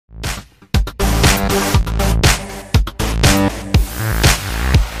Big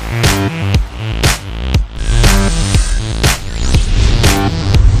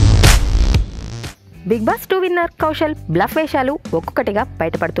boss 2 winner Kaushal bluff వేషాలు ఒక్కొక్కటిగా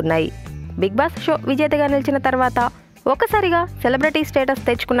బయటపడుతున్నాయి. Big boss show విజేతగా నిలిచిన తర్వాత ఒక్కసారిగా సెలబ్రిటీ స్టేటస్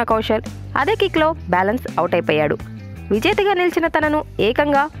తెచ్చుకున్న కౌశల్ అదే కిక్లో బ్యాలెన్స్ అవుట్ అయిపోయాడు. విజేతగా నిలిచిన తనను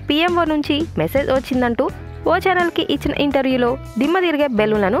ఏకంగా PMO నుంచి మెసేజ్ వచ్చిందంటూ ఓ ఛానల్కి ఇచ్చిన ఇంటర్వ్యూలో దిమ్మ తిరిగే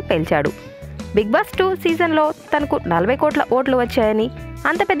బెలూన్లను పేల్చాడు. బిగ్ బాస్ 2 సీజన్లో తనకు 40 కోట్ల ఓట్లు వచ్చాయని,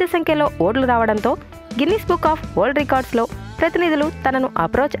 అంత పెద్ద సంఖ్యలో ఓట్లు రావడంతో గిన్నిస్ బుక్ ఆఫ్ వరల్డ్ రికార్డ్స్లో ప్రతినిధులు తనను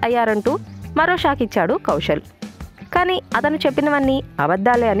అప్రోచ్ అయ్యారంటూ మరో షాక్ ఇచ్చాడు కౌశల్. కానీ అతను చెప్పినవన్నీ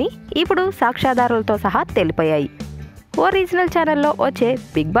అబద్ధాలే అని ఇప్పుడు సాక్ష్యాధారాలతో సహా తెలిపాయి. ఓ రీజనల్ ఛానల్లో వచ్చే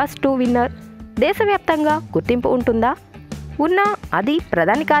బిగ్ బాస్ 2 విన్నర్ దేశవ్యాప్తంగా గుర్తింపు ఉంటుందా? ఉన్నా అది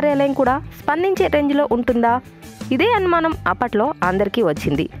ప్రధాని కార్యాలయం కూడా స్పందించే రేంజ్లో ఉంటుందా? ఇదే అనుమానం అప్పట్లో అందరికీ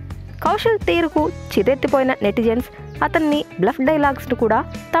వచ్చింది. కౌశల్ తీరుకు చిరెత్తిపోయిన నెటిజన్స్ అతన్ని బ్లఫ్ డైలాగ్స్ను కూడా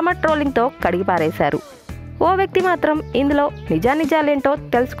తమ ట్రోలింగ్తో కడిగిపారేశారు. ఓ వ్యక్తి మాత్రం ఇందులో నిజానిజాలేంటో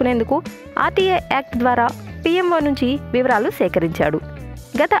తెలుసుకునేందుకు RTI యాక్ట్ ద్వారా PMO నుంచి వివరాలు సేకరించాడు.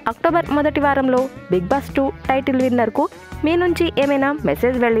 గత అక్టోబర్ మొదటి వారంలో బిగ్ బాస్ 2 టైటిల్ విన్నర్కు మీ నుంచి ఏమైనా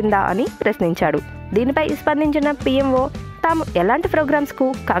మెసేజ్ వెళ్ళిందా అని ప్రశ్నించాడు. దీనిపై స్పందించిన PMO తాము ఎలాంటి ప్రోగ్రామ్స్కు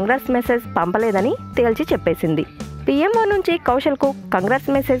కంగ్రాట్స్ మెసేజ్ పంపలేదని తేల్చి చెప్పేసింది. PMO నుంచి కౌశల్కు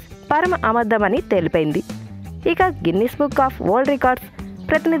కంగ్రాట్స్ మెసేజ్ పరమ అబద్ధమని తెలిపింది. ఇక Guinness book of world records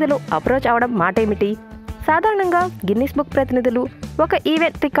ప్రతినిధులు అప్రోచ్ అవడం మాటేమిటి? సాధారణంగా గిన్నిస్ బుక్ ప్రతినిధులు ఒక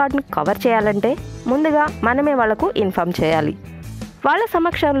ఈవెంట్ రికార్డును కవర్ చేయాలంటే ముందుగా మనమే వాళ్లకు ఇన్ఫామ్ చేయాలి. వాళ్ళ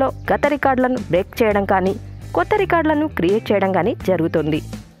సమక్షంలో గత రికార్డులను బ్రేక్ చేయడం కానీ, కొత్త రికార్డులను క్రియేట్ చేయడం కానీ జరుగుతుంది.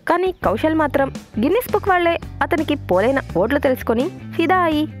 కానీ కౌశల్ మాత్రం గిన్నిస్ బుక్ వాళ్లే అతనికి పోలైన ఓట్లు తెలుసుకొని ఫిదా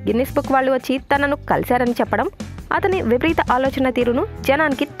అయి గిన్నిస్ బుక్ వాళ్ళు వచ్చి తనను కలిశారని చెప్పడం అతని విపరీత ఆలోచన తీరును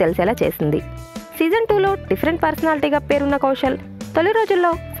జనానికి తెలిసేలా చేసింది. సీజన్ 2లో డిఫరెంట్ పర్సనాలిటీగా పేరున్న కౌశల్ తొలి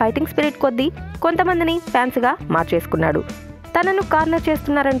రోజుల్లో ఫైటింగ్ స్పిరిట్ కొద్దీ కొంతమందిని ఫ్యాన్స్గా మార్చేసుకున్నాడు. తనను కార్నర్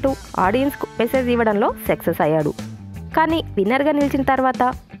చేస్తున్నారంటూ ఆడియన్స్కు మెసేజ్ ఇవ్వడంలో సక్సెస్ అయ్యాడు. కానీ విన్నర్గా నిలిచిన తర్వాత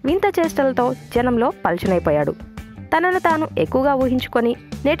వింత చేష్టలతో జనంలో పలుచనైపోయాడు. తనను తాను ఎక్కువగా ఊహించుకొని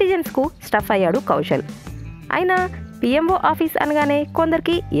నెటిజన్స్కు స్టఫ్ అయ్యాడు కౌశల్. అయినా PMO ఆఫీస్ అనగానే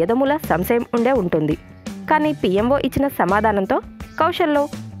కొందరికి ఏదోమూల సంశయం ఉండే ఉంటుంది. కానీ PMO ఇచ్చిన సమాధానంతో కౌశల్లో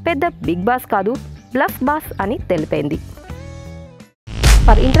పెద్ద బిగ్ బాస్ కాదు, బ్లఫ్ బాస్ అని తెలిపింది.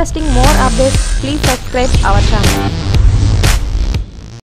 For interesting more updates, please subscribe our channel.